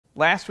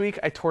Last week,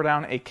 I tore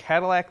down a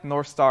Cadillac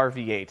Northstar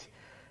V8,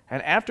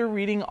 and after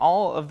reading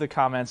all of the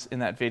comments in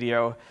that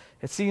video,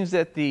 it seems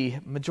that the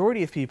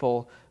majority of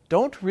people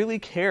don't really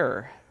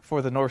care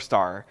for the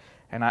Northstar,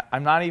 and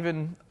I'm not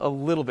even a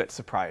little bit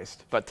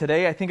surprised. But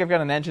today, I think I've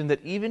got an engine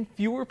that even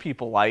fewer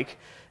people like,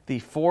 the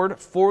Ford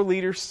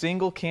 4-liter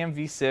single-cam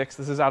V6.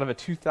 This is out of a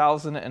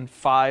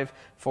 2005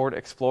 Ford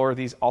Explorer.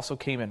 These also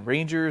came in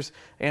Rangers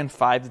and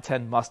 5 to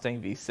 10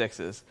 Mustang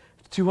V6s.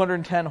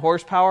 210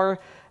 horsepower,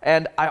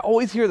 and I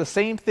always hear the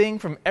same thing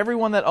from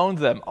everyone that owns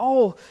them.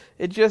 Oh,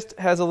 it just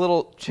has a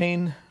little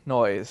chain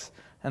noise,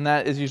 and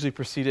that is usually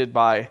preceded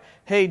by,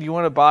 hey, do you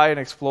want to buy an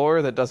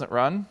Explorer that doesn't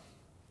run?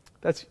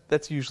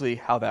 That's usually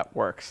how that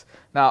works.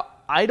 Now,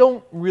 I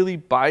don't really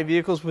buy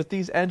vehicles with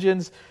these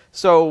engines,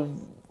 so,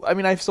 I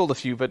mean, I've sold a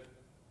few, but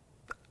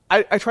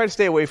I try to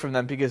stay away from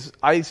them because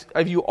I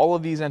view all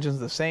of these engines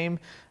the same.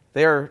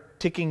 They're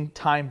ticking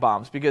time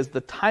bombs because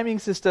the timing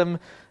system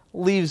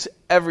leaves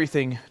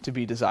everything to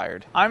be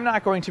desired. I'm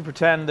not going to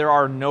pretend there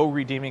are no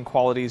redeeming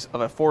qualities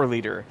of a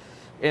 4-liter.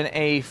 In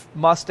a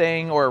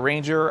Mustang or a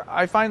Ranger,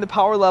 I find the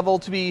power level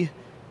to be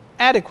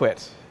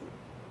adequate.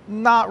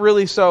 Not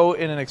really so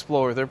in an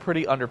Explorer. They're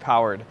pretty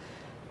underpowered.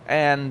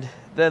 And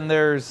then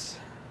there's...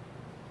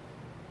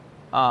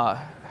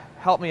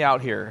 help me out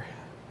here.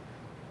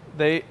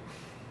 I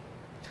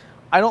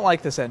don't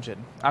like this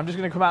engine. I'm just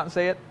going to come out and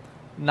say it.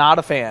 Not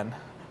a fan.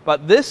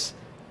 But this,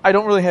 I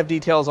don't really have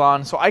details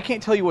on, so I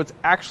can't tell you what's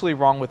actually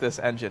wrong with this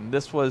engine.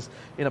 This was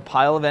in a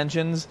pile of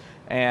engines,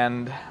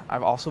 and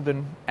I've also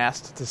been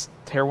asked to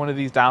tear one of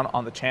these down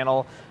on the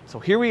channel. So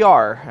here we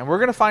are, and we're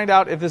going to find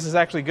out if this is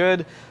actually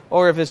good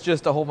or if it's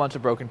just a whole bunch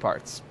of broken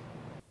parts.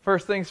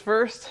 First things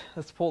first,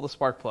 let's pull the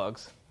spark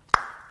plugs.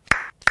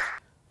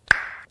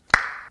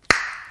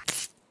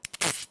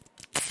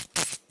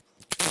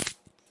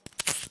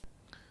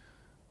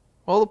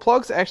 Well, the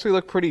plugs actually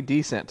look pretty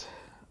decent.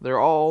 They're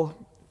all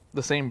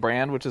the same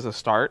brand, which is a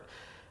start,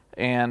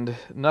 and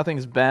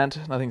nothing's bent,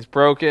 nothing's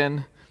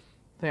broken.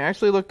 They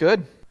actually look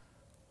good.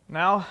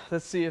 Now,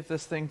 let's see if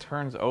this thing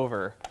turns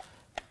over.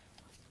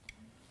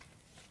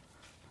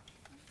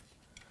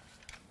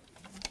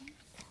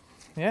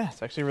 Yeah,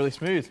 it's actually really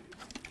smooth.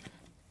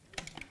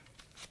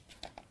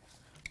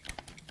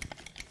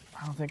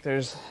 I don't think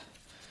there's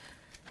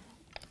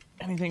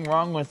anything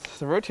wrong with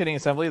the rotating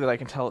assembly that I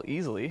can tell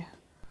easily.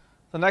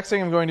 The next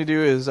thing I'm going to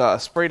do is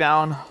spray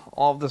down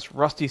all of this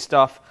rusty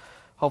stuff.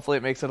 Hopefully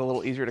it makes it a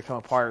little easier to come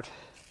apart.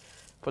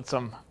 Put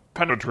some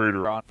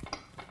penetrator on.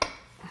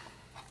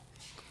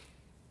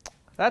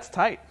 That's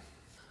tight.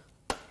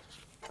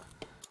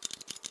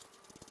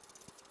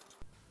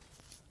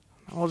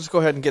 I'll just go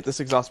ahead and get this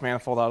exhaust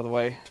manifold out of the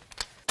way.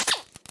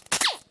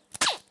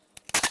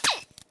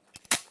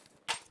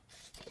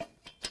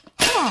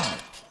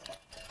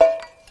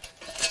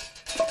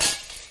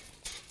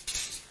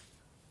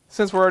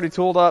 Since we're already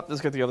tooled up,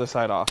 let's get the other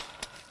side off.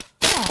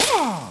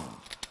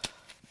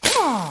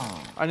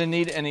 I didn't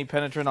need any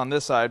penetrant on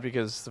this side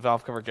because the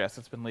valve cover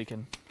gasket's been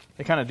leaking.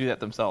 They kind of do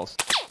that themselves.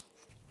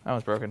 That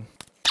one's broken.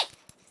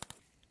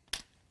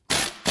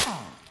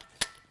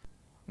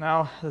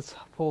 Now let's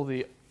pull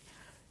the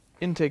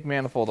intake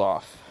manifold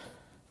off.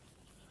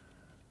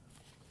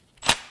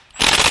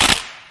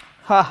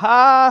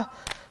 Haha!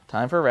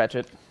 Time for a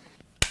ratchet.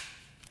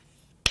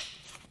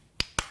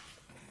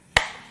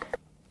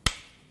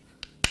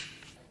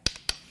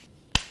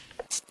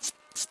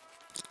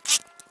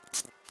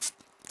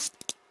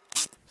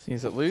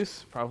 Is it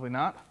loose? Probably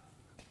not.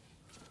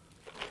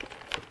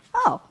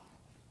 Oh.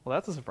 Well,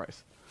 that's a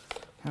surprise.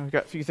 And we've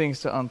got a few things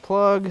to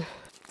unplug.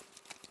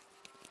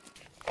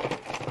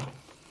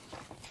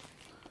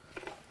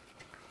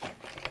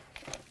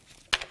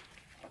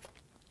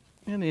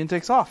 And the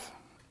intake's off.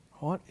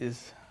 What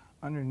is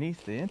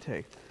underneath the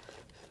intake?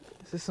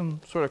 Is this some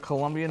sort of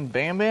Colombian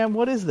Bam Bam?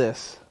 What is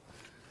this?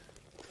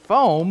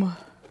 Foam?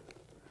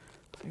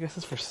 I guess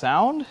it's for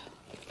sound?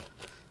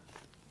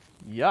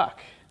 Yuck.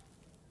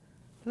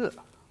 Ugh.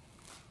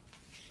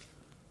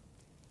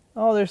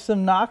 Oh, there's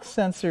some knock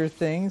sensor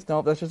things.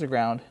 Nope, that's just a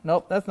ground.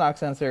 Nope, that's knock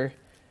sensor.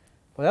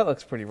 Well, that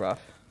looks pretty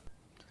rough.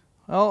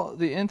 Well,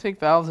 the intake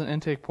valves and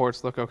intake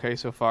ports look okay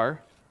so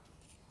far.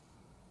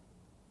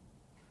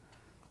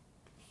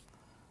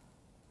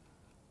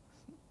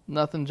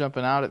 Nothing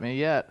jumping out at me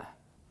yet.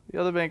 The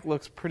other bank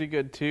looks pretty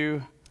good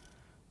too.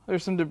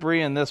 There's some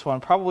debris in this one,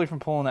 probably from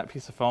pulling that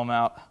piece of foam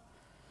out.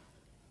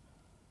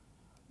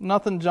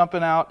 Nothing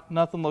jumping out.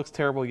 Nothing looks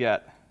terrible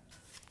yet.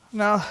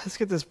 Now, let's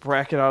get this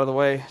bracket out of the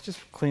way. Just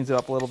cleans it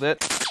up a little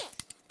bit.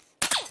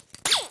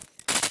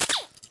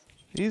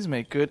 These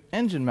make good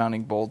engine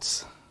mounting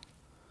bolts.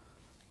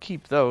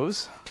 Keep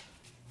those.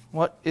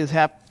 What?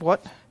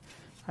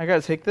 I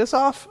gotta take this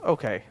off?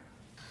 Okay.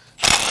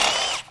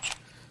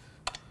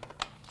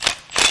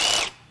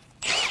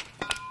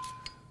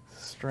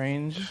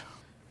 Strange.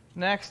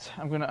 Next,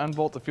 I'm gonna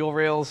unbolt the fuel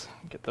rails,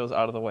 get those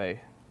out of the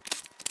way.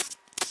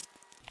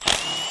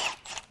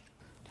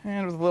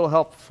 And with a little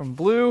help from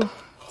Blue,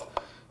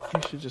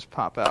 you should just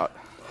pop out.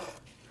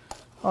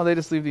 Oh, they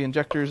just leave the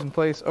injectors in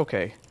place?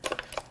 Okay.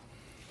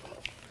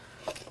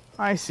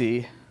 I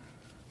see.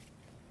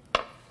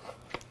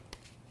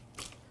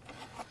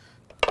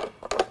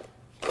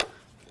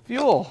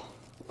 Fuel.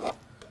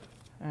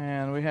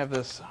 And we have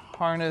this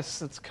harness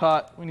that's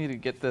cut. We need to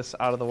get this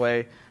out of the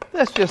way.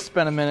 Let's just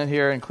spend a minute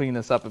here and clean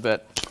this up a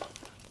bit.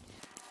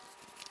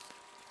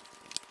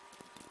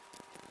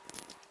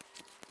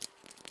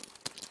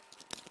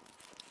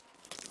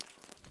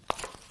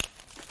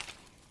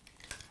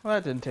 Well,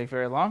 that didn't take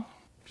very long.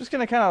 Just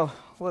gonna kind of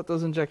let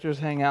those injectors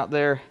hang out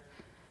there,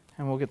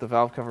 and we'll get the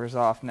valve covers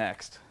off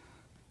next.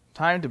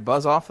 Time to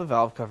buzz off the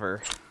valve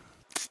cover.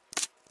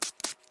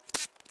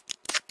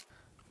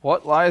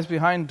 What lies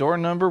behind door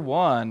number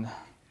 1?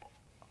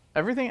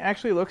 Everything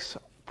actually looks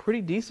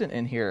pretty decent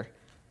in here.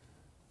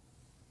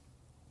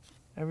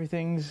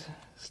 Everything's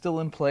still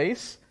in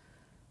place.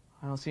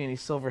 I don't see any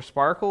silver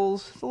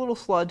sparkles. It's a little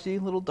sludgy,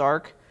 a little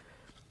dark.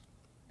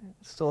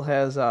 It still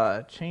has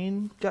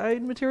chain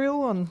guide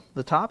material on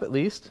the top at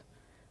least.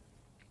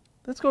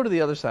 Let's go to the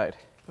other side.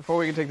 Before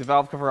we can take the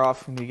valve cover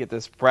off, we need to get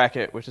this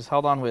bracket, which is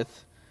held on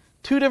with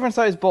 2 different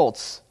size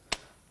bolts.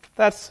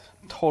 That's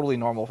totally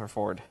normal for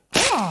Ford.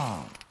 Just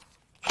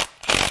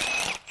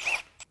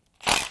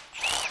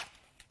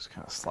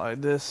kind of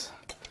slide this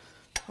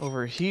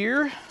over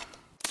here.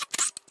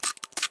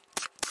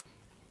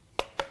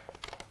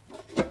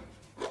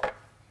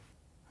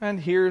 And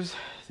here's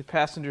the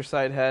passenger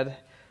side head.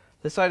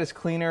 This side is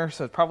cleaner,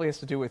 so it probably has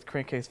to do with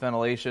crankcase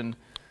ventilation.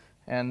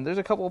 And there's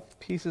a couple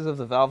pieces of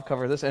the valve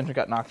cover. This engine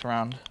got knocked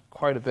around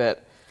quite a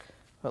bit.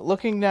 But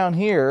looking down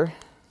here,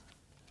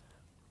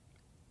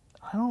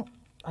 I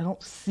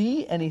don't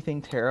see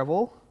anything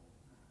terrible,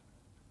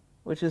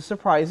 which is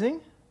surprising.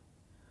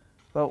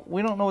 But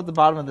we don't know what the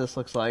bottom of this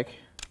looks like.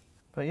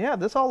 But yeah,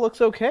 this all looks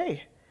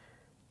okay.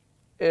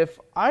 If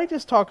I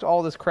just talked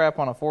all this crap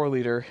on a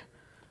 4-liter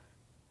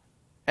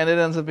and it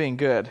ends up being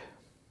good,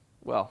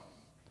 well,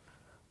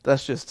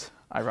 that's just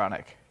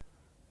ironic.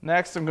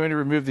 Next, I'm going to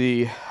remove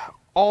the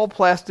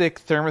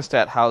all-plastic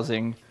thermostat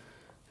housing.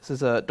 This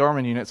is a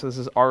Dorman unit, so this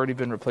has already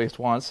been replaced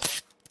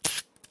once.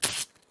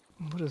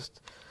 We'll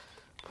just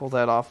pull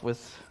that off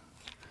with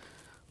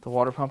the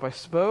water pump, I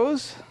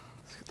suppose.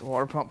 Let's get the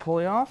water pump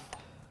pulley off.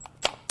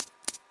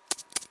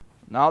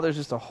 Now there's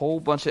just a whole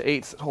bunch of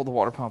 8s that hold the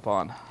water pump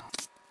on.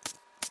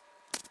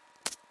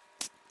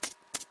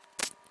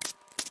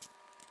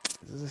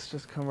 Does this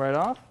just come right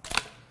off?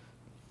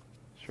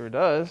 Sure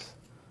does.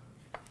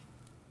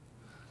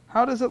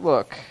 How does it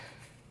look?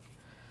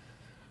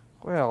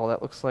 Well,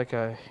 that looks like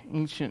an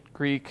ancient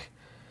Greek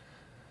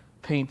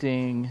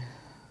painting,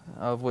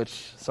 of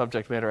which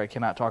subject matter I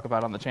cannot talk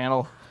about on the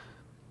channel.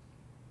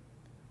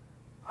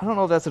 I don't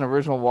know if that's an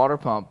original water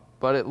pump,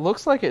 but it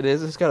looks like it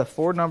is. It's got a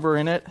Ford number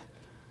in it,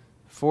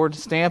 Ford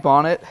stamp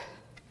on it.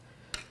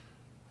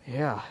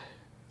 Yeah,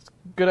 it's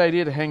a good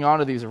idea to hang on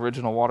to these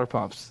original water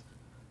pumps.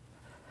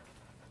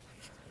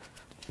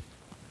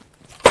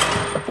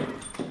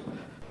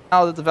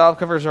 Now that the valve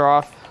covers are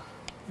off,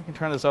 we can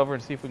turn this over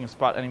and see if we can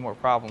spot any more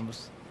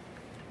problems.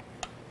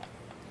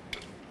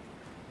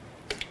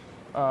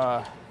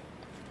 Yeah,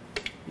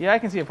 I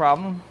can see a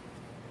problem.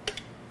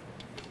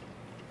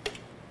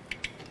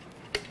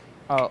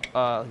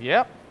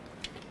 Yep.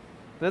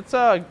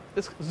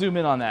 Let's zoom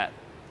in on that.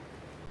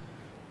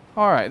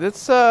 All right, let's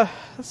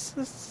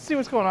see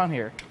what's going on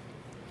here.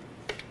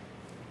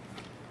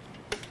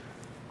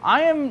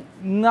 I am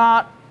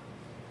not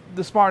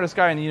the smartest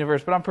guy in the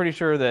universe, but I'm pretty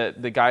sure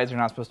that the guides are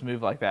not supposed to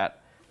move like that.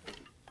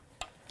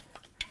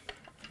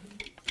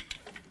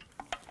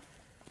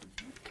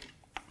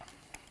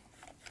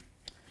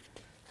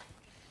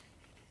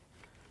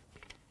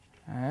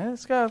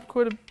 It's got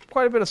quite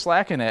a bit of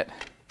slack in it.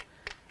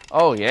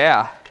 Oh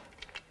yeah,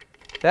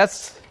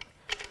 that's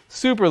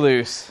super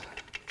loose.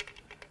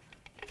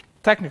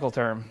 Technical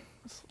term.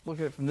 Let's look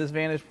at it from this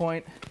vantage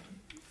point.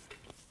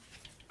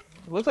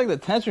 It looks like the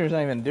tensioner's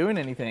not even doing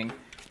anything.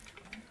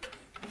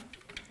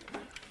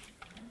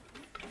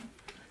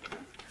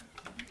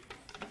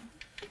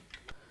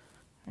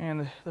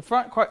 And the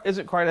front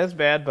isn't quite as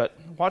bad, but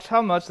watch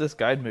how much this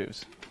guide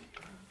moves.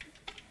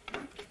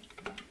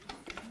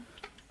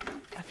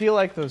 I feel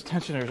like those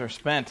tensioners are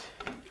spent.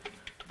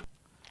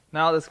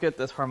 Now let's get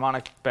this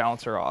harmonic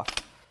balancer off.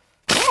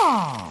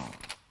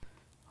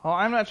 Well,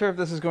 I'm not sure if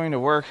this is going to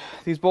work.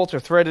 These bolts are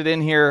threaded in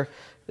here.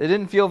 They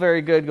didn't feel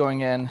very good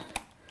going in.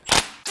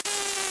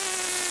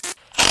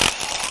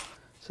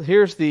 So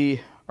here's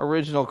the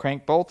original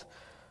crank bolt.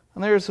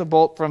 And there's a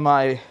bolt from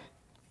my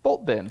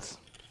bolt bins.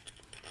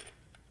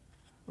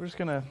 We're just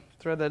going to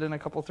thread that in a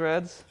couple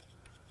threads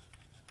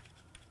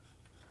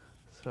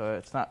so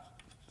it's not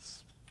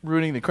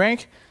ruining the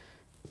crank.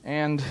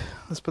 And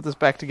let's put this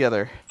back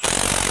together.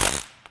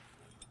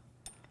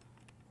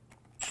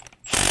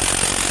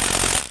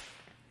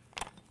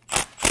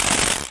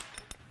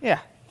 Yeah,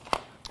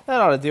 that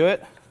ought to do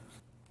it.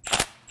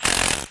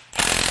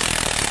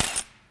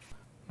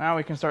 Now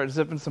we can start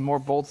zipping some more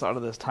bolts out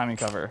of this timing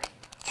cover.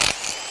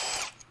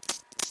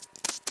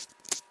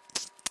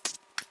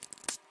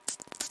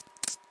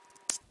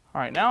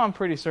 All right, now I'm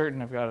pretty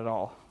certain I've got it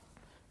all,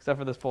 except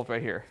for this bolt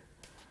right here.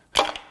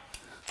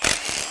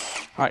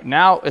 All right,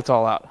 now it's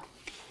all out.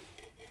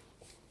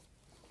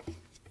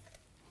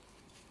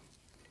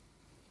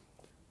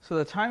 So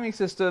the timing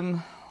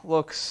system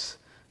looks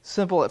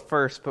simple at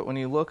first, but when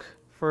you look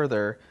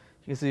further,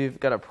 you can see you've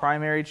got a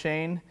primary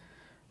chain,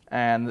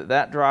 and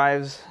that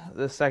drives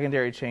the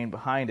secondary chain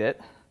behind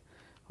it,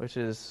 which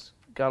has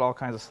got all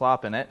kinds of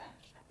slop in it.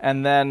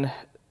 And then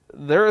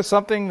there is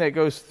something that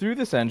goes through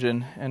this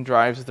engine and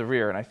drives the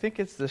rear, and I think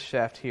it's this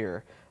shaft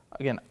here.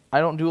 Again, I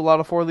don't do a lot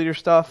of 4-liter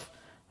stuff.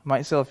 I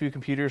might sell a few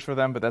computers for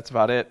them, but that's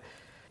about it.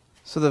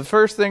 So the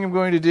first thing I'm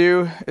going to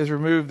do is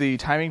remove the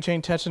timing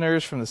chain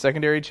tensioners from the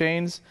secondary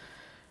chains,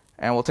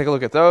 and we'll take a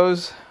look at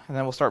those, and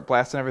then we'll start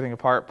blasting everything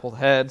apart, pull the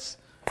heads.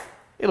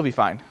 It'll be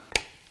fine.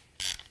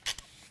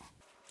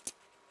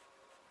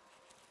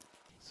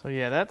 So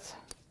yeah,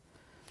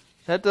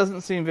 that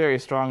doesn't seem very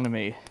strong to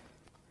me.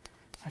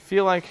 I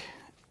feel like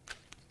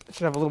it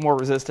should have a little more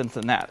resistance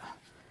than that.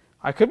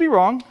 I could be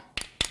wrong,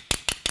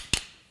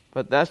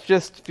 but that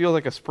just feels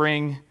like a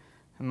spring,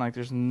 and like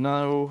there's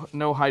no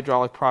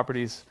hydraulic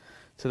properties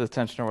to the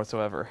tensioner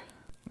whatsoever.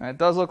 And it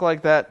does look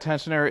like that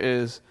tensioner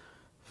is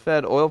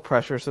fed oil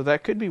pressure, so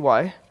that could be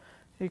why.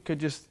 It could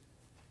just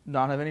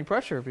not have any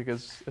pressure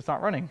because it's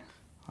not running.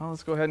 Well,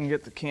 let's go ahead and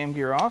get the cam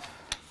gear off.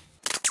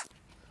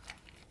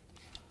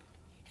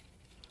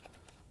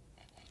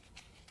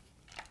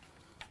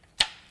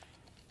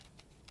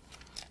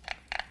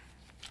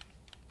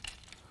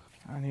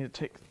 I need to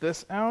take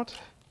this out.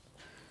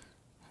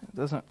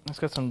 It's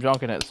got some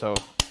junk in it, so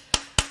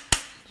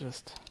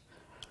just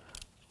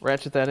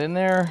ratchet that in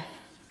there.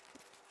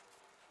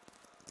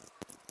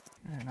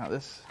 And now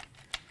this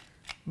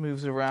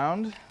moves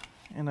around,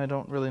 and I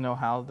don't really know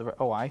how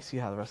I see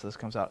how the rest of this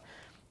comes out.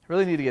 I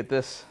really need to get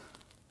this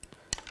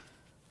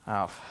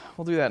out.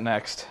 We'll do that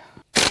next.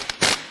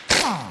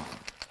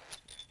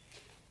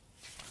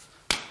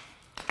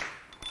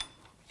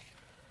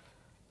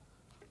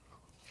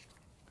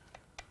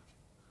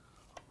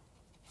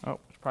 Oh,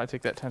 should probably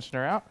take that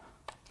tensioner out.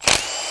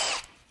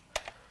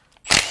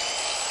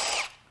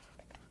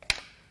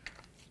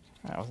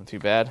 That wasn't too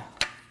bad.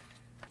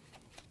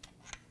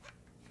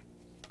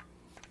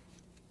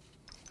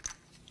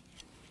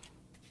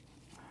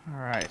 All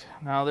right,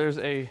 now there's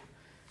a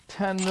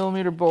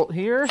 10mm bolt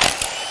here,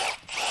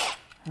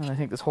 and I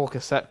think this whole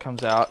cassette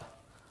comes out.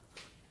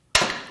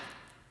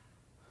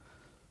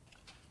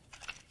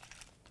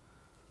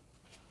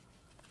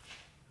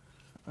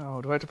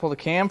 Oh, do I have to pull the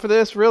cam for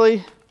this?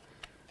 Really?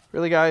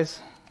 Really, guys?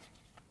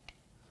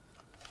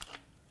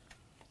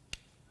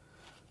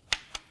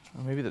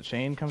 Or maybe the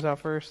chain comes out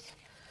first?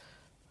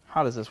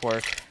 How does this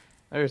work?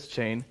 There's the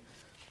chain.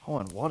 Oh,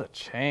 and what a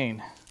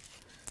chain.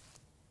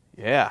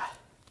 Yeah.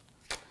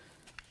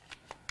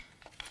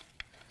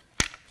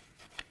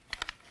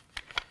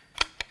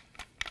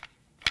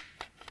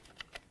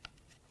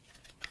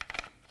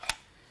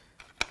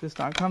 Does this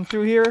not come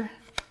through here?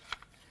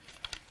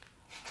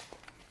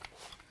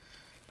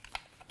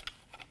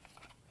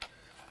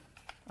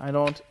 I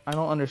don't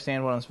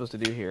understand what I'm supposed to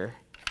do here.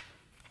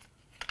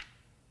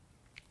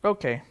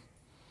 Okay.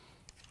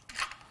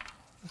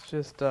 Let's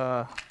just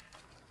let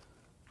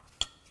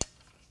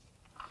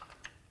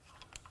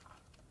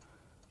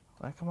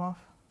that come off.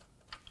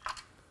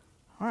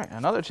 All right,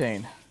 another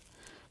chain.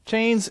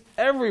 Chains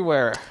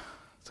everywhere.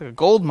 It's like a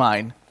gold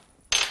mine.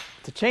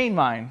 It's a chain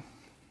mine.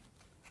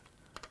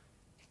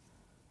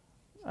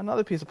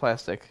 Another piece of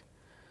plastic.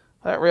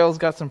 That rail's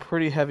got some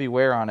pretty heavy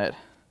wear on it.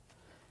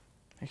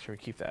 Make sure we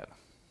keep that.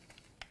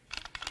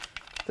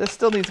 This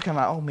still needs to come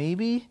out. Oh,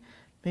 maybe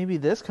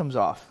this comes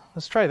off.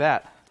 Let's try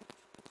that.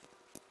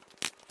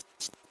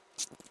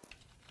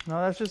 No,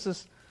 that's just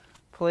this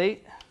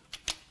plate.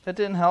 That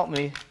didn't help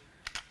me.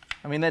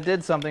 I mean, that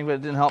did something, but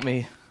it didn't help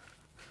me.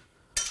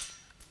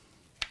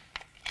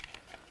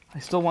 I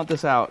still want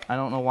this out. I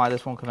don't know why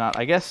this won't come out.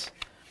 I guess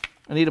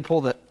I need to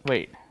pull the...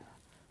 Wait.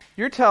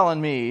 You're telling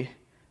me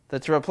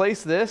that to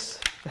replace this,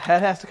 the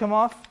head has to come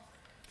off?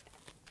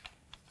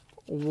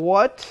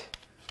 What?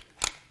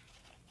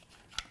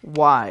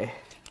 Why?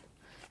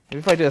 Maybe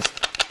if I just...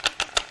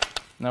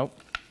 Nope.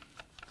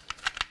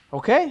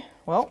 Okay,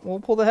 well,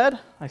 we'll pull the head,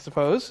 I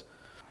suppose.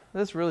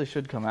 This really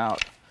should come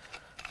out.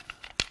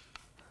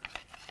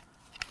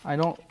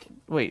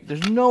 Wait,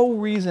 there's no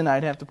reason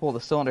I'd have to pull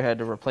the cylinder head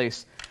to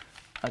replace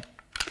a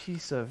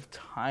piece of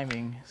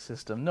timing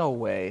system. No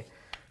way.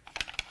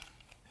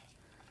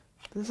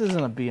 This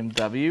isn't a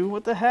BMW.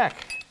 What the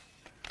heck?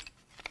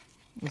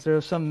 Is there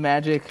some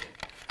magic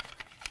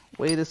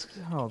way this...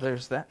 Oh,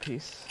 there's that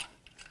piece.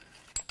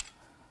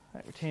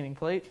 That retaining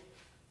plate.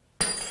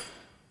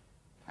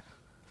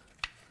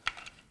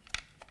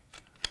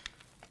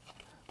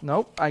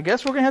 Nope, I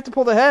guess we're going to have to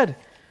pull the head.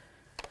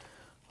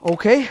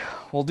 Okay,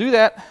 we'll do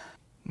that.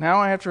 Now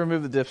I have to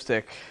remove the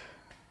dipstick.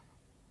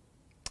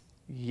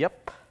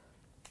 Yep,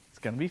 it's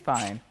going to be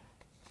fine.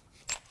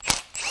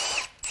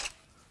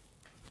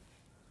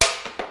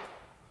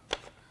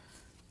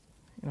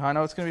 You know how I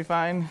know it's going to be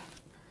fine?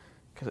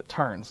 Because it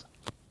turns.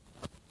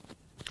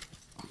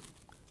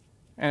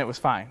 And it was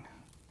fine.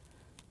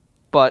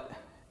 But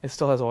it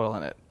still has oil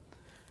in it.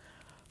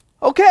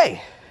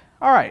 Okay,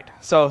 all right,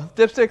 so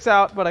dipstick's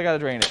out, but I gotta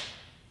drain it.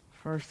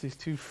 First, these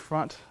two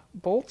front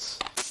bolts.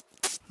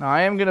 Now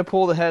I am gonna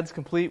pull the heads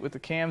complete with the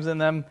cams in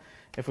them.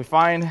 If we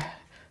find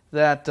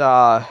that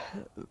the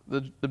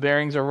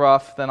bearings are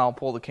rough, then I'll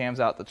pull the cams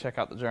out to check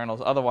out the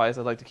journals. Otherwise,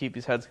 I'd like to keep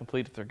these heads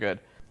complete if they're good.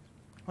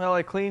 Well,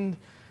 I cleaned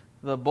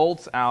the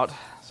bolts out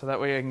so that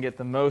way I can get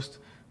the most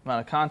amount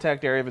of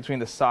contact area between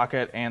the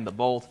socket and the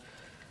bolt.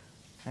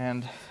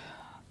 And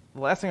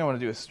the last thing I want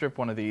to do is strip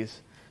one of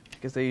these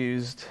because they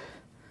used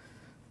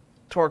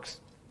Torx.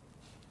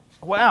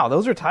 Wow,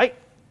 those are tight.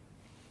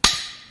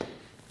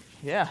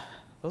 Yeah,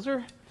 those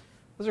are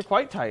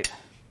quite tight.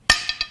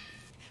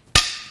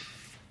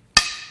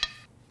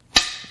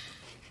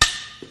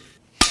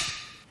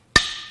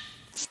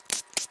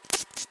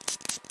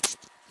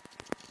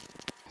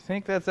 I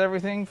think that's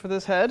everything for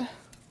this head.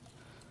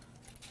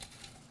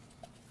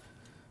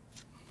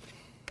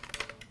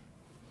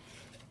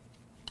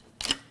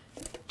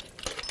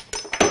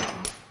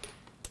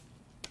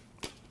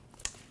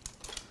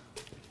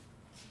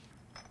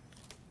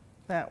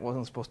 That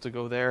wasn't supposed to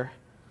go there.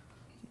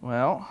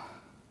 Well,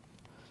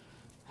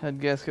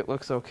 head gasket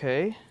looks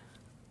okay.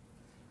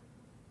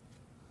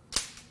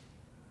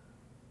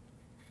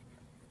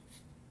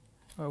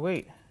 Oh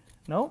wait,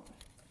 nope,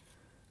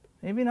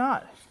 maybe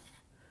not.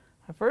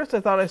 At first I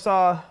thought I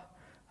saw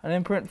an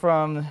imprint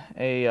from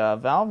a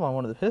valve on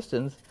one of the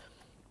pistons,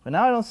 but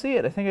now I don't see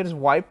it. I think I just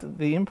wiped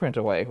the imprint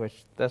away,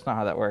 which that's not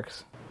how that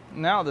works.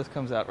 Now this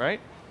comes out, right?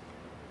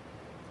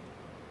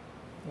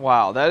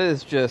 Wow, that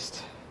is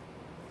just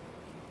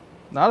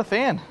not a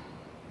fan.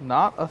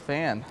 Not a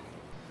fan.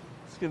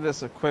 Let's give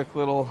this a quick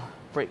little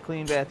brake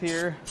clean bath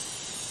here.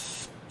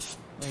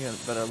 Let me get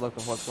a better look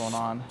of what's going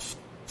on.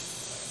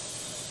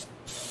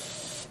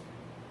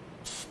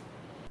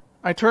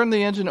 I turned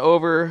the engine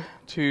over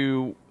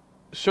to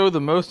show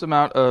the most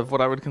amount of what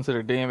I would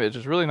consider damage.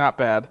 It's really not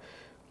bad.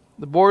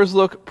 The bores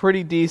look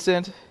pretty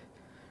decent.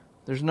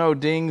 There's no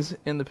dings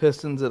in the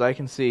pistons that I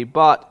can see,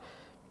 but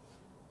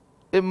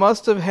it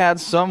must have had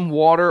some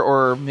water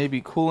or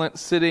maybe coolant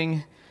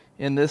sitting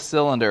in this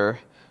cylinder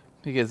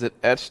because it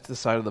etched the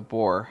side of the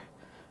bore.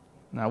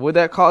 Now, would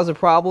that cause a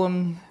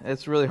problem?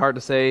 It's really hard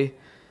to say.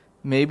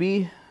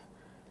 Maybe,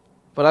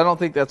 but I don't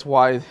think that's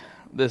why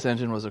this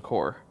engine was a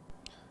core.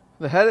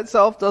 The head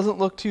itself doesn't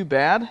look too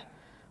bad.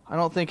 I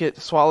don't think it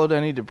swallowed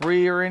any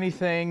debris or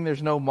anything.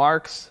 There's no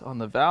marks on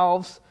the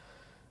valves.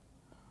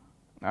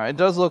 Now, it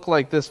does look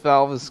like this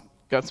valve has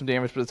got some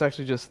damage, but it's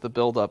actually just the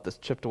buildup that's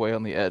chipped away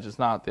on the edge. It's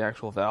not the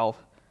actual valve.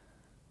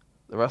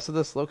 The rest of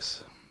this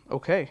looks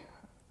okay.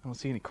 I don't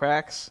see any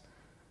cracks.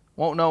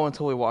 Won't know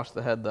until we wash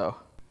the head, though.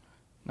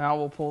 Now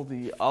we'll pull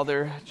the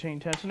other chain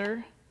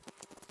tensioner.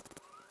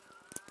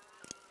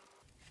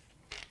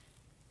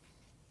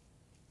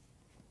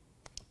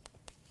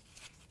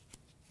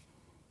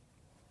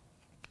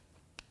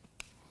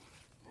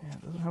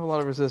 It doesn't have a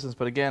lot of resistance,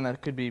 but again,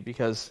 that could be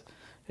because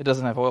it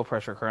doesn't have oil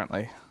pressure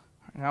currently.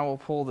 Now we'll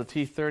pull the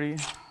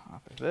T30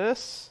 off of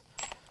this.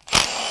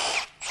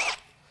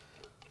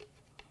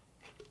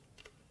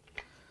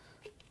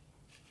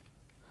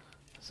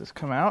 Does this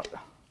come out?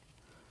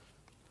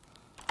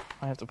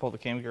 I have to pull the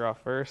cam gear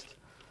off first.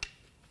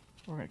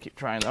 We're going to keep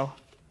trying though.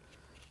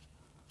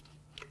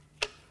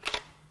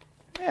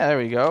 Yeah, there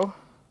we go.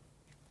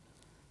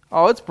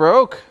 Oh, it's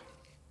broke.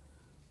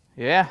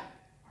 Yeah,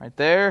 right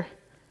there.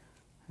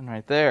 And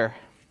right there.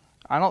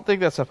 I don't think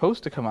that's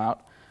supposed to come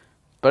out,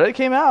 but it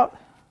came out.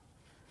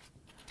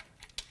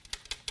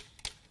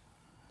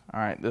 All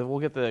right, we'll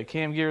get the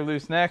cam gear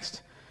loose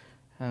next,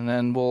 and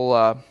then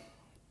we'll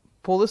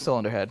pull this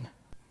cylinder head.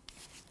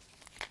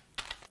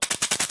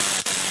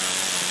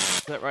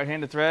 That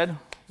right-handed thread,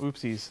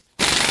 oopsies.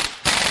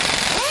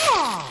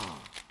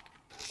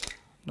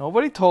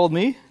 Nobody told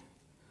me.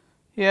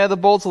 Yeah, the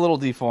bolt's a little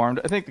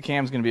deformed. I think the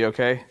cam's gonna be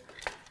okay.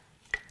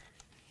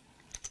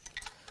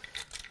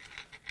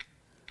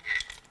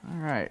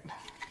 Alright.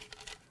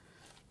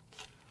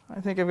 I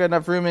think I've got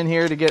enough room in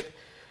here to get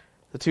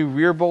the two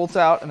rear bolts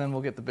out, and then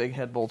we'll get the big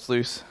head bolts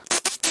loose.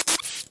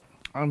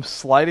 I'm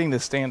sliding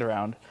this stand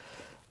around.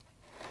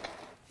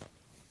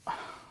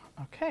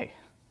 Okay.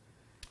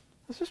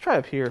 Let's just try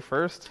up here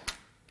first.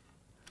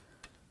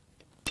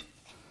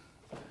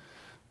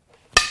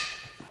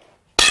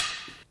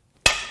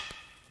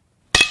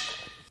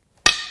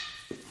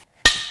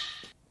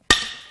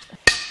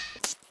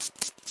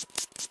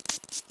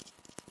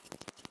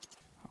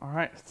 All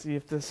right, let's see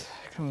if this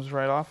comes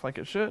right off like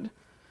it should.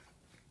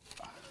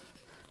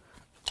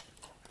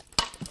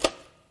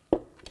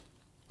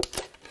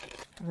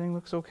 Everything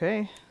looks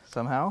okay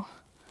somehow.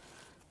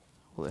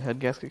 Will the head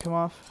gasket come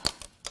off?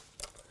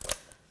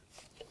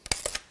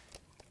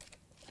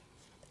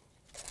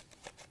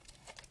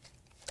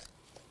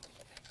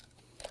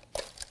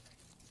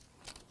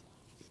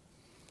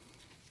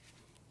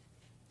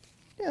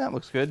 Yeah, that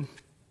looks good.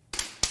 A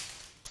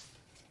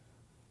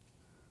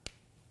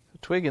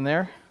twig in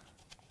there.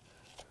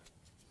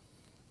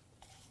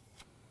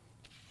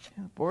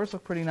 Yeah, the bores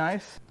look pretty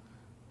nice.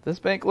 This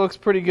bank looks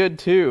pretty good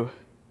too.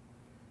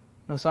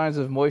 No signs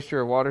of moisture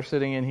or water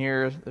sitting in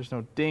here. There's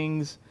no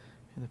dings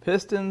in the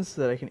pistons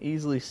that I can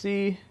easily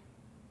see.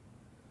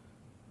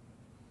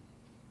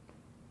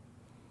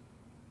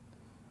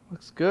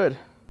 Looks good.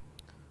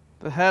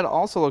 The head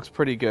also looks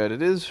pretty good.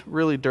 It is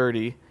really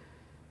dirty.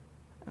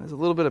 There's a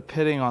little bit of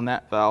pitting on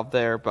that valve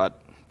there,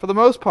 but for the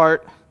most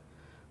part,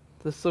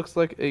 this looks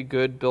like a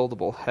good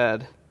buildable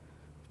head.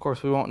 Of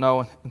course, we won't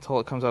know until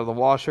it comes out of the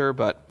washer,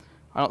 but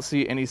I don't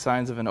see any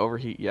signs of an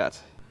overheat yet.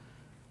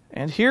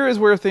 And here is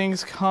where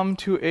things come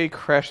to a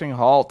crashing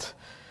halt,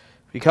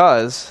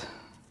 because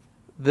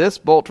this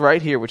bolt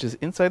right here, which is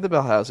inside the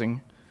bell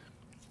housing,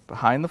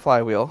 behind the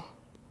flywheel,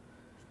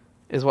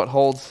 is what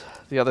holds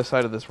the other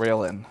side of this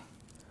rail in.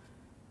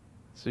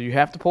 So you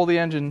have to pull the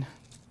engine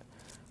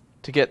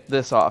to get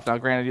this off. Now,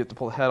 granted, you have to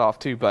pull the head off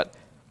too, but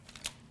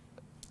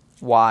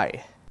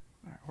why?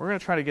 We're going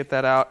to try to get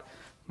that out.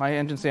 My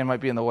engine stand might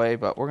be in the way,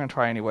 but we're going to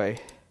try anyway.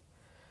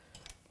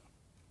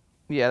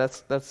 Yeah,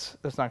 that's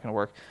not going to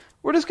work.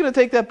 We're just going to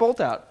take that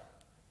bolt out.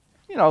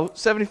 You know,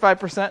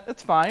 75%,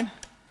 it's fine.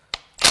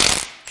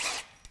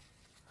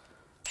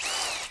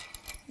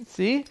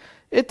 See?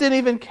 It didn't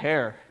even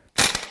care.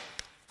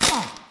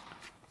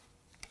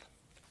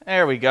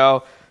 There we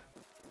go.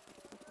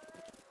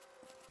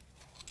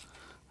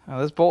 Now,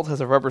 this bolt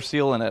has a rubber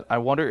seal in it. I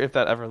wonder if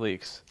that ever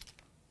leaks.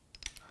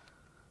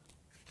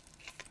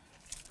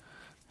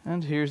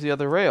 And here's the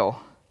other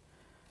rail.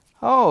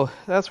 Oh,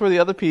 that's where the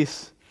other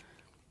piece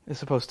is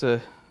supposed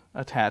to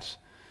attach.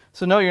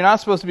 So no, you're not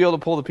supposed to be able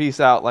to pull the piece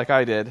out like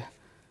I did.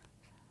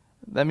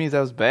 That means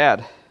that was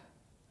bad.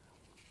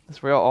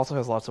 This rail also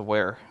has lots of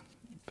wear.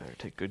 Better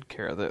take good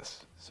care of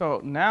this. So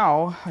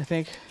now I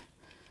think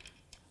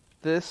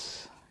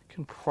this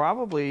can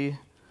probably...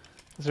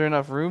 Is there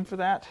enough room for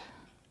that?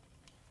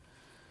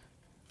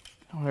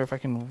 I wonder if I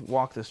can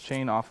walk this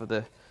chain off of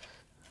the...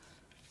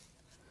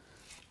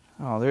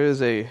 Oh, there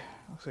is a...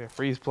 Looks like a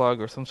freeze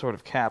plug or some sort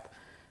of cap.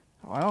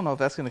 Oh, I don't know if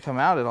that's going to come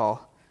out at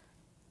all.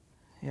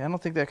 Yeah, I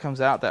don't think that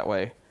comes out that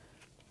way.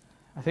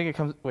 I think it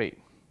comes... Wait.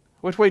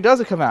 Which way does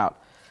it come out?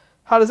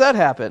 How does that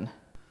happen?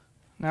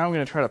 Now I'm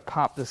going to try to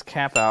pop this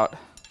cap out.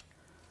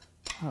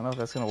 I don't know if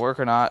that's going to work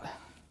or not.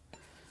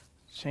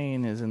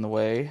 Chain is in the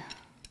way.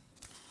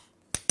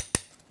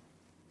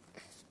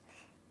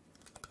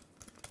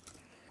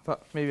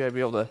 Thought maybe I'd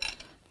be able to,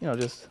 you know,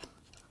 just...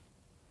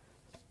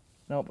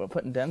 Nope, I'm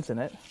putting dents in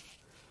it.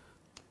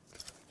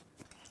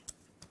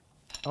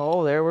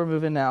 Oh, there, we're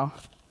moving now.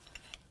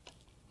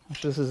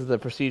 This is the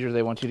procedure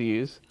they want you to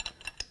use.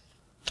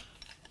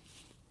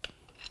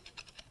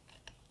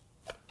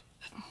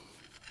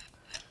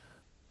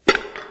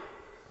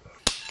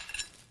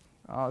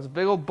 Oh, there's a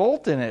big old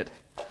bolt in it.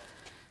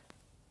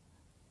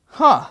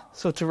 Huh.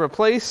 So to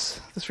replace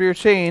this rear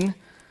chain,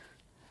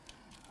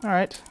 all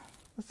right,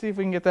 let's see if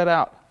we can get that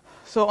out.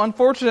 So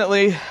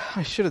unfortunately,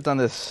 I should have done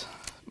this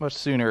much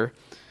sooner,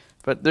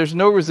 but there's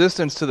no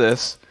resistance to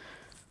this.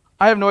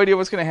 I have no idea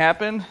what's going to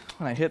happen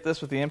when I hit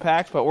this with the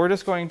impact, but we're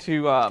just going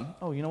to,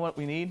 oh, you know what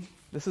we need?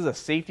 This is a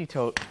safety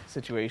tote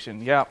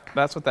situation. Yeah,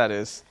 that's what that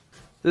is.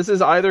 This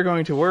is either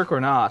going to work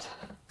or not.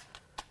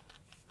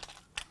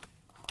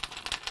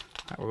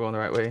 All right, we're going the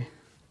right way.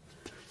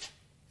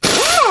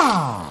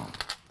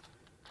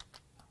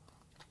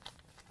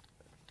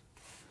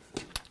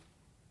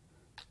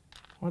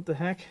 What the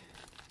heck?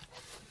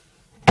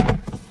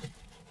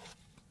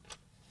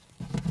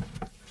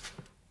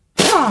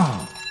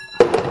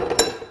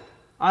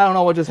 I don't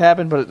know what just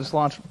happened, but it just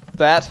launched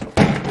that.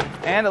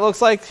 And it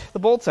looks like the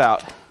bolt's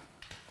out.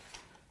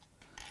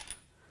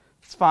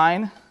 It's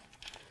fine.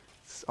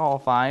 It's all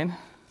fine.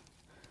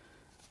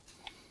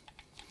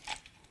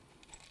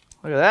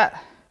 Look at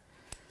that.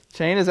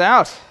 Chain is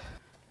out.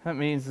 That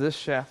means this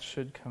shaft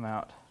should come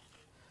out.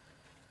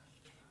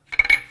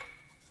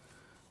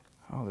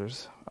 Oh,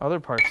 there's other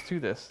parts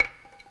to this.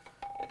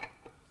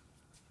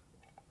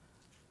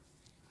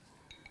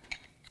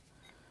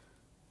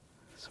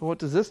 So what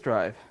does this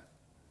drive?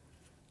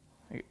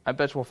 I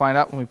bet you we'll find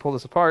out when we pull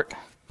this apart.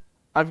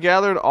 I've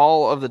gathered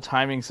all of the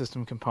timing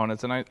system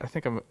components, and I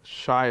think I'm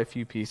shy a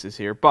few pieces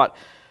here, but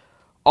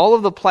all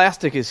of the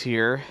plastic is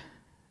here,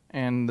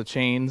 and the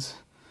chains.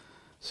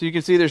 So you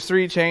can see there's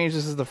 3 chains.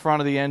 This is the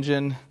front of the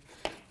engine.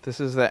 This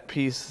is that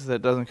piece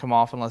that doesn't come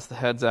off unless the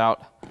head's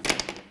out.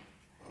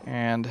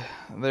 And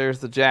there's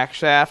the jack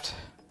shaft,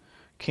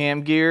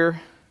 cam gear.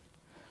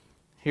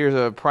 Here's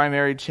a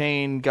primary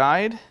chain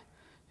guide. You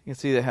can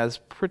see that has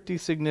pretty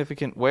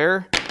significant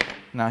wear.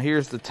 Now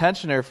here's the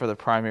tensioner for the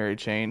primary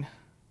chain,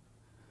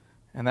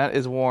 and that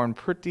is worn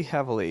pretty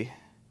heavily.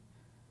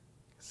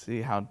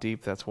 See how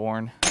deep that's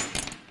worn.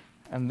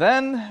 And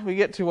then we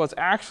get to what's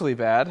actually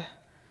bad.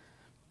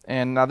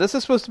 And now this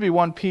is supposed to be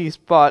one piece,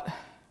 but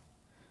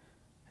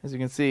as you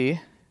can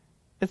see,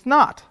 it's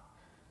not.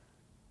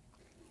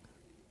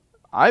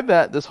 I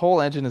bet this whole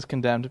engine is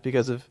condemned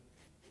because of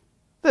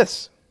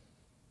this.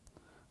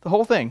 The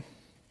whole thing.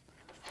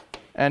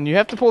 And you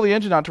have to pull the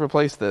engine out to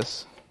replace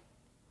this.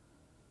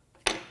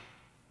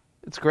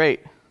 It's great.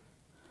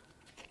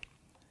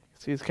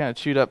 See, it's kind of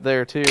chewed up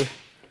there too.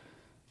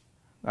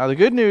 Now the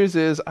good news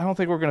is I don't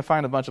think we're going to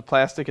find a bunch of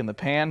plastic in the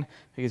pan,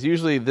 because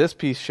usually this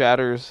piece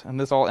shatters and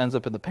this all ends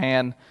up in the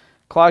pan,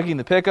 clogging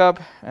the pickup,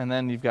 and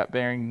then you've got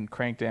bearing and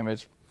crank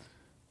damage.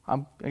 I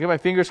got my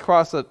fingers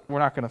crossed that we're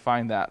not going to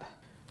find that.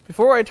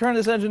 Before I turn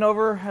this engine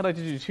over, I'd like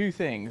to do two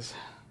things.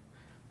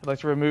 I'd like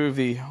to remove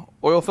the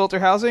oil filter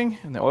housing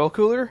and the oil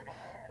cooler,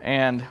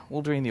 and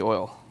we'll drain the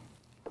oil.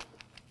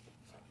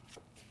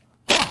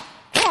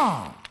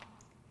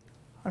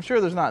 I'm sure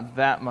there's not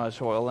that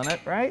much oil in it,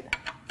 right?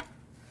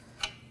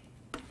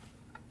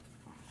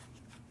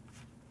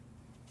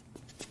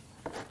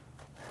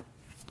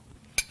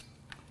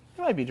 It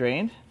might be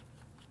drained.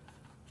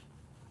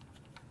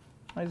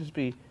 Might just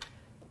be...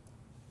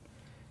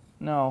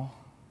 No.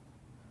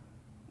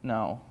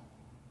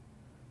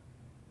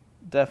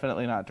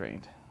 Definitely not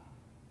drained.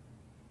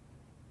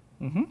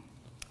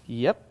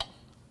 Yep.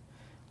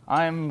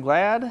 I'm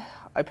glad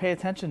I pay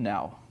attention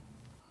now.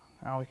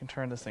 Now we can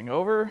turn this thing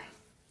over.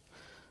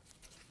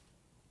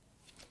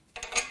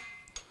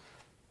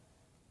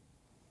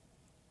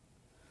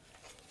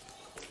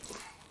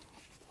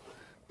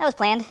 That was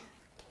planned.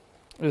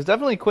 It was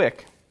definitely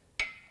quick.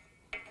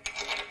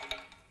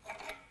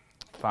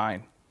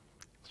 Fine.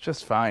 It's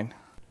just fine.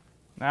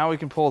 Now we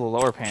can pull the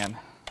lower pan.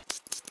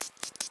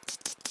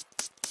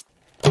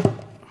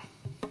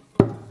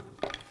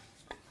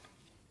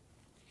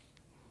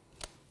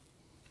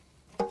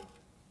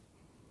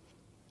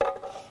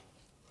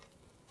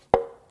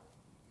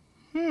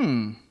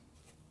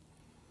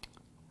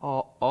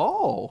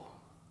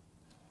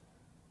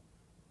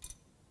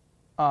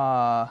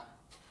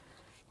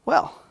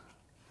 Well,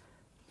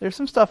 there's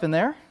some stuff in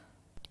there.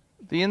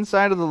 The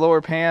inside of the lower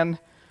pan,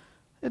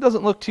 it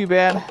doesn't look too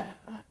bad.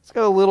 It's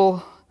got a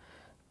little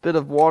bit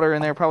of water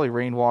in there, probably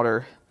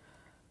rainwater.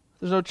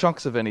 There's no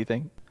chunks of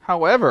anything.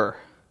 However,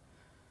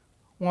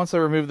 once I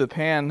removed the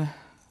pan,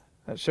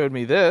 that showed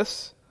me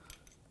this,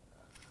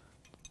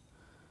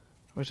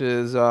 which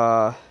is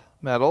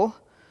metal.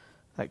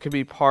 That could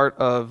be part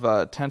of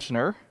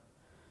tensioner.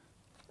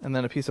 And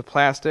then a piece of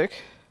plastic,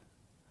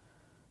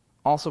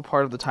 also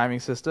part of the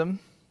timing system.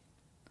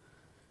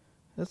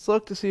 Let's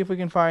look to see if we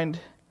can find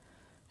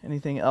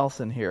anything else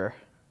in here.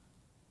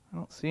 I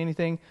don't see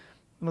anything.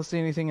 I don't see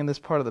anything in this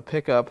part of the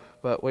pickup,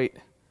 but wait.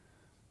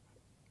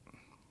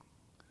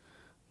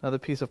 Another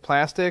piece of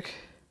plastic.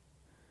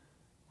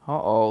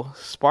 Uh-oh,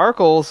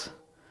 sparkles.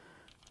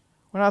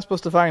 We're not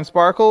supposed to find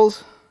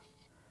sparkles.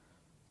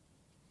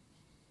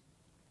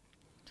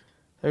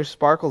 There's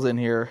sparkles in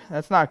here.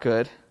 That's not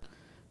good.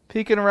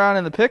 Peeking around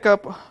in the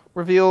pickup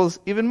reveals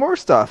even more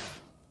stuff.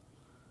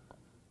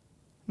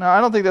 Now,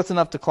 I don't think that's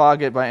enough to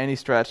clog it by any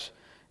stretch.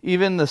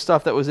 Even the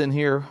stuff that was in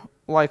here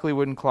likely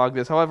wouldn't clog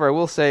this. However, I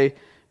will say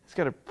it's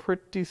got a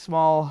pretty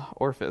small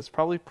orifice.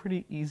 Probably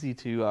pretty easy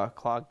to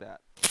clog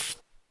that.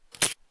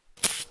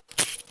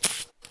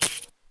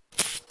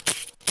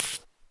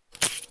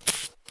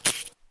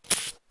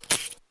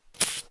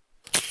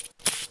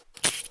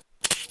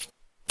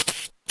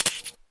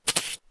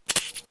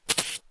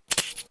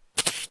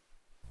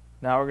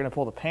 Now we're going to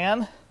pull the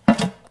pan.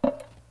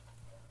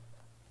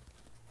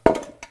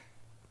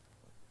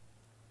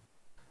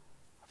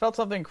 I felt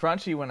something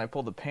crunchy when I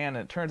pulled the pan,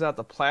 and it turns out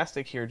the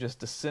plastic here just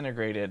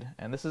disintegrated.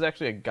 And this is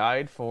actually a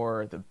guide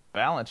for the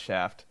balance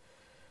shaft.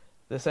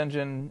 This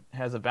engine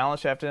has a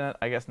balance shaft in it.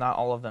 I guess not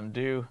all of them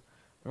do.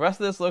 The rest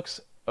of this looks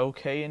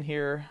okay in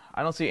here.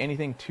 I don't see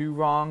anything too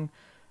wrong.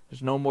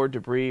 There's no more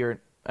debris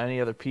or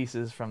any other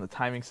pieces from the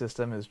timing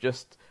system. It's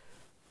just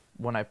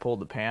when I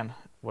pulled the pan,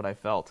 what I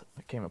felt.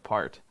 It came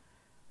apart.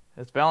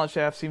 This balance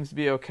shaft seems to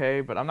be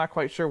okay, but I'm not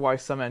quite sure why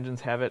some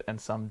engines have it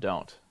and some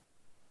don't.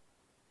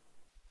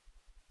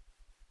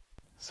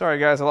 Sorry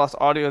guys, I lost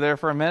audio there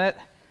for a minute.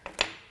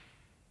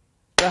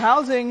 The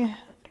housing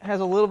has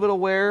a little bit of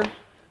wear.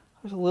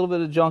 There's a little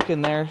bit of junk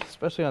in there,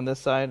 especially on this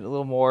side, a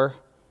little more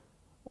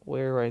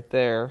wear right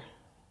there.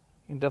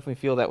 You can definitely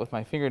feel that with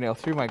my fingernail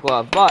through my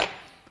glove, but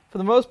for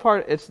the most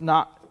part, it's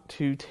not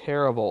too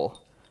terrible.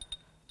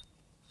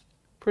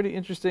 Pretty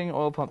interesting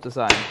oil pump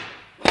design.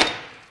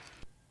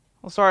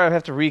 Well, sorry I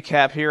have to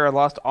recap here. I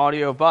lost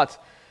audio,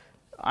 but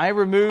I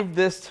removed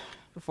this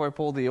before I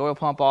pulled the oil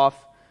pump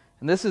off.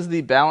 And this is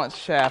the balance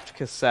shaft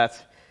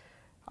cassette.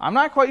 I'm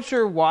not quite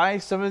sure why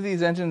some of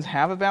these engines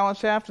have a balance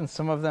shaft and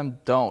some of them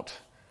don't.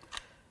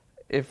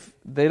 If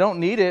they don't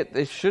need it,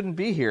 they shouldn't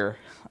be here.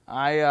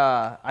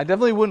 I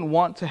definitely wouldn't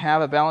want to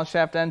have a balance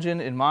shaft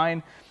engine in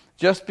mine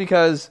just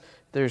because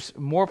there's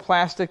more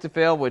plastic to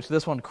fail, which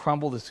this one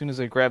crumbled as soon as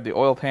I grabbed the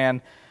oil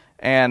pan,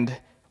 and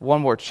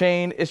one more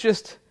chain. It's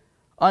just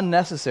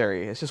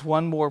unnecessary. It's just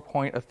one more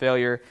point of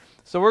failure.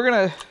 So we're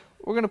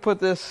gonna put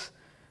this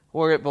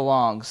where it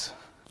belongs.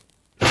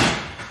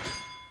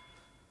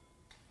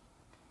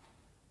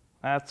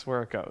 That's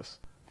where it goes.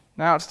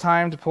 Now it's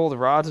time to pull the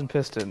rods and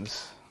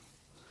pistons.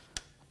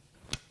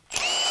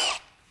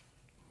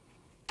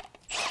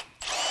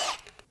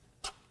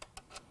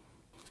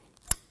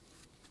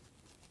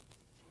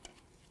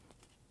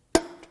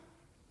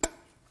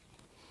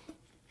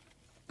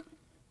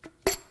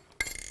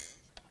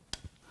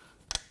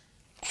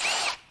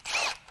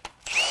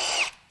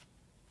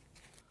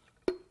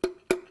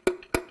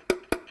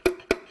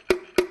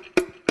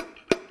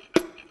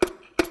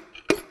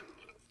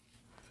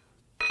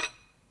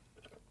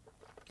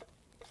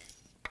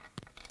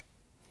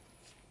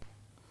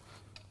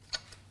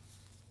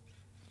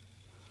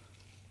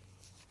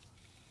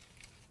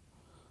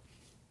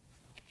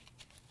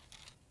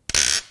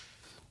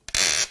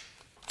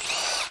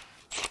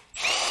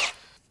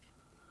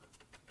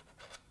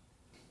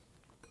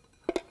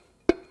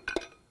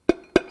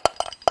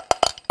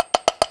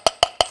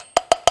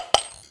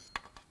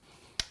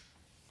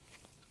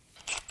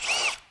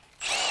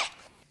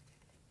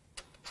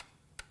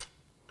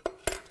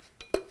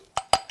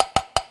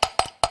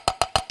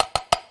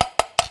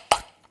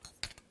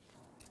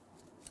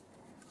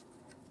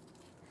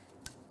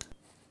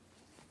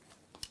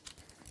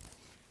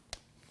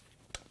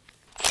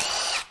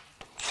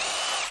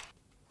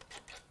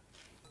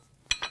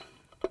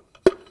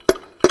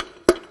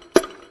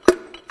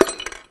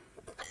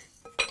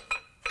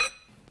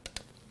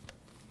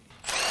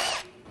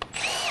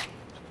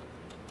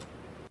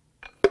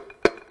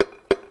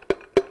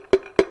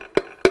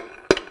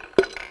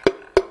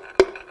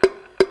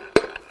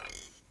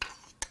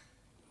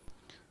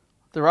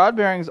 The rod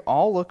bearings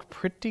all look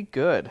pretty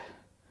good.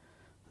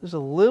 There's a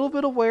little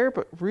bit of wear,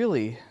 but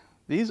really,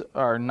 these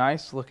are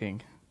nice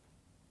looking.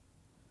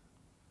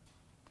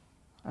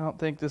 I don't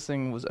think this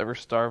thing was ever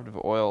starved of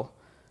oil,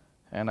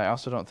 and I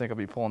also don't think I'll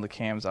be pulling the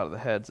cams out of the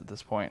heads at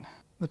this point.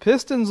 The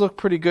pistons look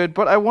pretty good,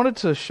 but I wanted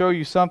to show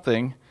you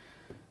something.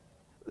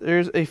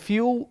 There's a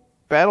few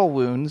battle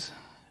wounds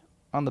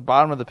on the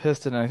bottom of the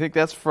piston, and I think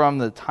that's from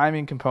the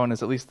timing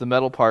components, at least the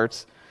metal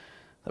parts,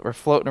 that were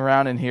floating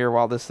around in here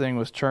while this thing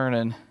was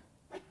churning.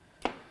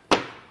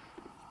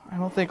 I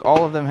don't think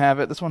all of them have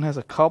it. This one has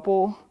a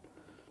couple.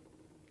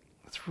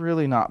 It's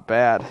really not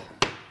bad,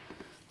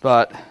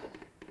 but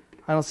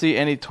I don't see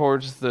any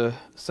towards the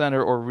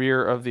center or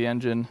rear of the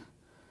engine.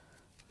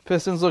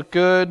 Pistons look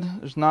good.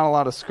 There's not a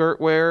lot of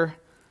skirt wear.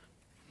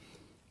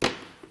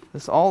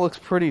 This all looks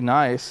pretty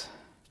nice.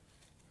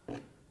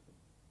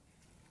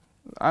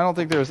 I don't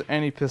think there's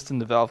any piston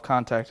to valve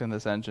contact in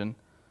this engine.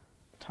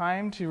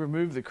 Time to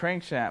remove the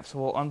crankshaft, so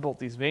we'll unbolt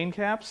these vane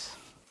caps.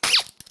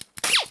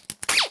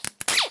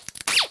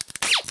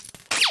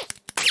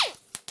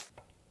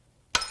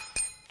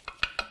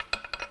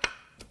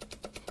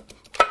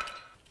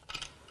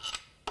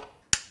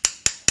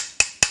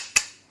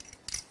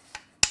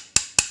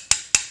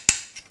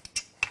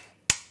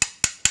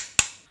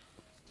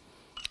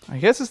 I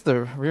guess it's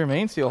the rear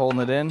main seal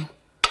holding it in.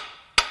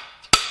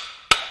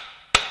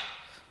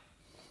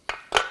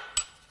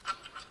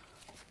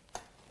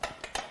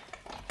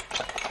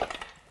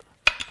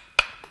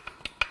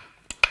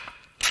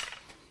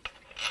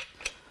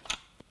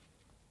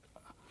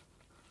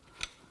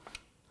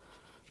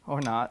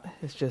 Or not,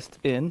 it's just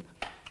in.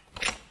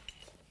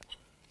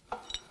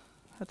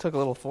 That took a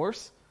little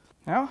force.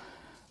 Now,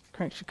 the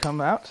crank should come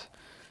out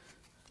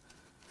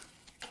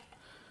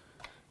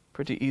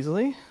pretty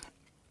easily.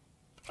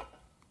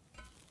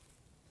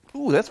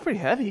 Ooh, that's pretty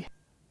heavy.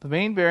 The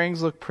main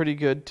bearings look pretty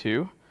good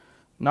too.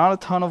 Not a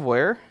ton of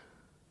wear.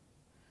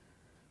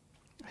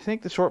 I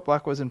think the short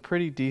block was in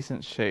pretty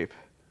decent shape.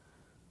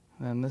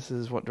 And this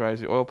is what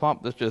drives the oil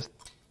pump. This just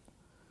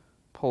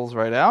pulls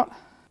right out.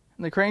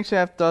 And the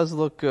crankshaft does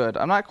look good.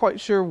 I'm not quite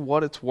sure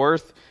what it's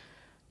worth.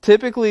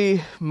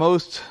 Typically,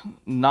 most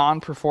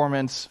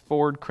non-performance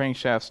Ford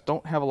crankshafts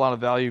don't have a lot of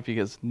value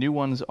because new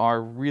ones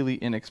are really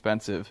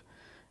inexpensive.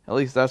 At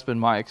least that's been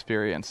my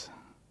experience.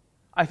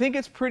 I think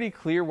it's pretty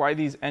clear why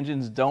these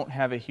engines don't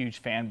have a huge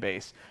fan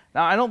base.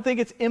 Now, I don't think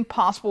it's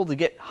impossible to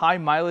get high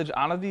mileage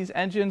out of these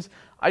engines.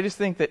 I just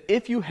think that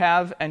if you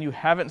have and you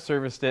haven't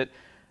serviced it,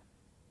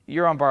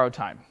 you're on borrowed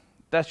time.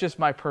 That's just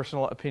my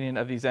personal opinion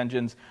of these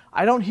engines.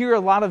 I don't hear a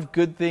lot of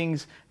good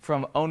things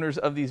from owners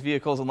of these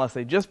vehicles unless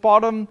they just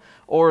bought them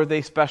or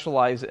they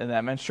specialize in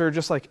them. And sure,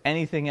 just like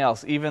anything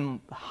else, even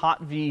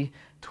hot V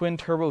twin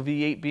turbo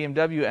V8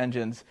 BMW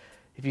engines,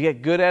 if you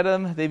get good at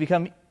them, they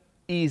become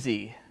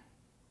easy.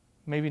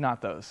 Maybe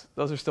not those.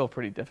 Those are still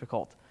pretty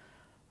difficult.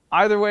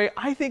 Either way,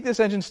 I think this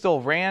engine still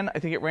ran. I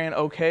think it ran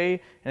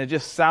okay, and it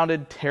just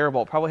sounded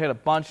terrible. Probably had a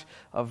bunch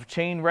of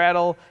chain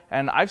rattle,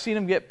 and I've seen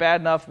them get bad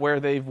enough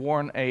where they've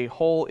worn a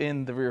hole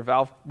in the rear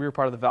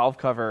part of the valve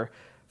cover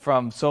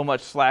from so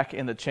much slack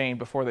in the chain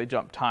before they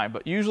jump time.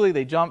 But usually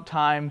they jump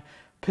time,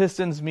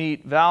 pistons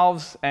meet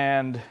valves,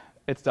 and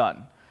it's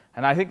done.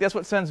 And I think that's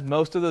what sends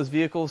most of those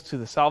vehicles to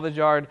the salvage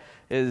yard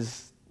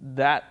is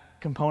that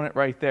component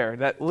right there,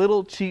 that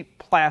little cheap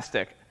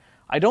plastic.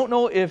 I don't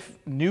know if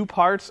new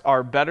parts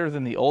are better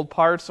than the old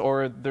parts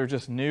or they're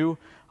just new.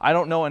 I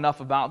don't know enough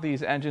about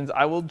these engines.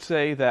 I will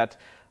say that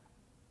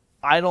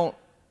I don't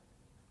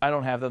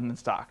have them in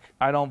stock.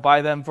 I don't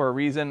buy them for a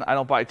reason. I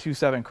don't buy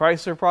 2.7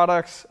 Chrysler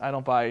products. I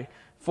don't buy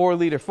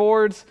 4-liter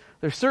Fords.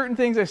 There's certain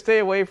things I stay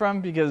away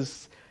from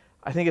because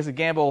I think it's a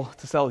gamble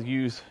to sell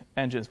used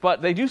engines.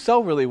 But they do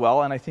sell really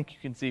well, and I think you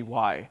can see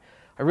why.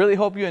 I really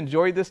hope you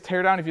enjoyed this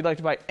teardown. If you'd like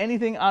to buy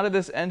anything out of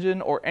this engine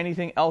or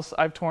anything else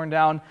I've torn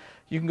down,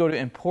 you can go to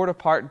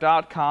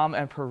Importapart.com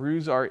and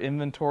peruse our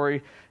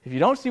inventory. If you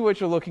don't see what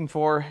you're looking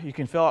for, you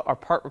can fill out our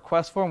part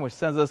request form, which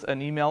sends us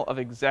an email of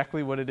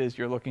exactly what it is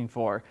you're looking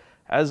for.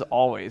 As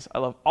always, I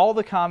love all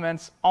the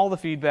comments, all the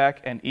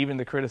feedback, and even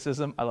the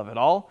criticism. I love it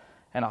all,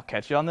 and I'll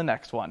catch you on the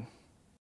next one.